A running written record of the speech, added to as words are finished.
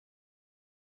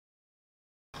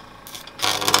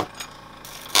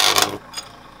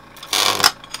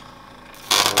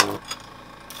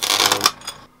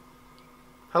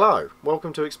Hello,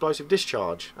 welcome to Explosive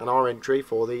Discharge and our entry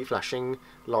for the Flashing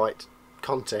Light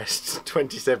Contest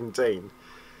 2017.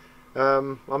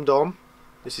 I'm Dom,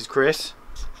 this is Chris.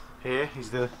 Here,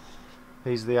 he's the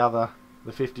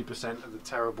 50% of the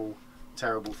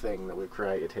terrible thing that we've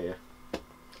created here.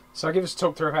 So give us a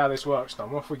talk through how this works,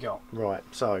 Dom. What have we got? Right,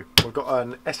 so we've got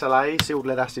an SLA, sealed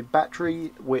lead acid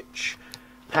battery, which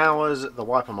powers the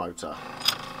wiper motor.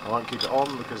 I won't keep it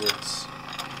on because it's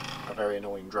a very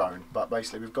annoying drone, but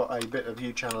basically we've got a bit of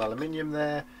U-channel aluminium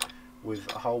there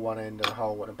with a hole one end and a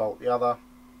hole and a bolt the other,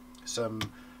 some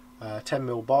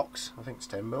 10mm box, I think it's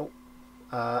 10mm,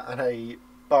 and a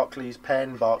Barclays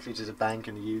pen. Barclays is a bank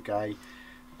in the UK.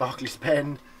 Barclays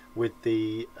pen with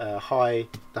the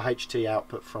HT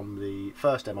output from the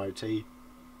first MOT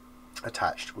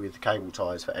attached with cable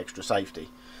ties for extra safety.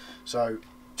 So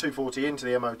 240 into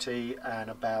the MOT and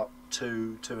about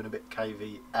 2 and a bit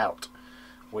kV out,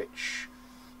 which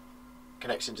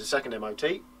connects into the second MOT,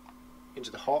 into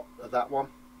the hot of that one,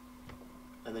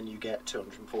 and then you get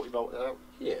 240 volt out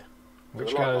here.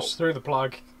 Which goes through the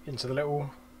plug into the little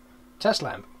test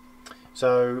lamp.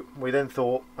 So we then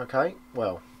thought, okay,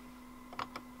 well,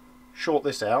 short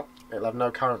this out, it'll have no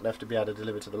current left to be able to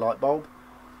deliver to the light bulb,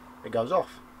 it goes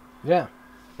off. Yeah.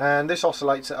 And this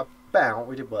oscillates at about,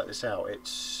 we did work this out,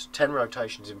 it's 10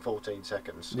 rotations in 14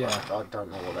 seconds. Yeah. I don't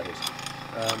know what that is.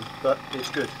 But it's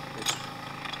good. It's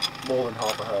more than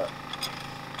half a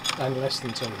hertz. And less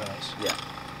than 2 hertz. Yeah.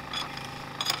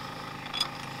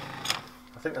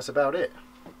 I think that's about it.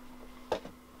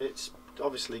 It's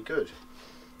obviously good.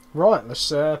 Right,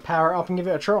 let's power it up and give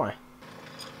it a try.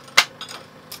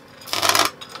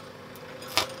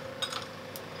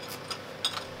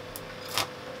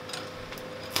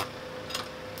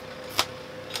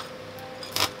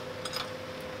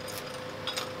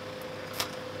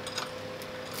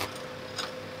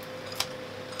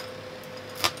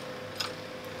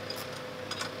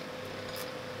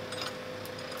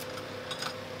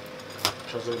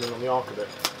 Shall I zoom in on the arc a bit?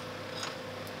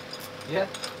 Yeah.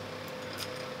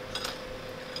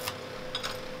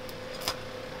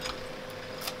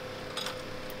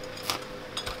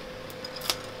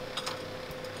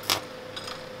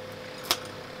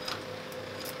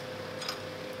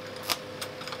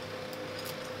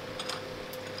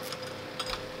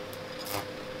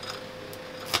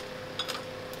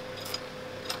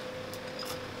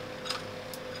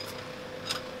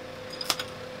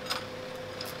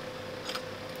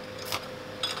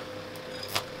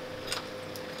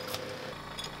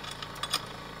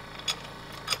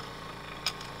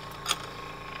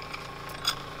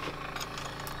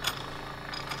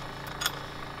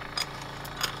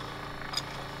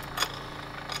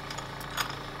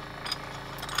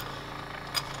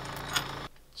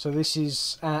 So this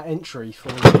is our entry for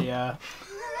the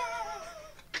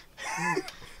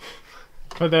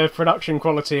production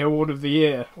quality award of the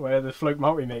year, where the fluke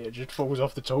multimeter just falls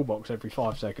off the toolbox every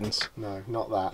 5 seconds. No, not that.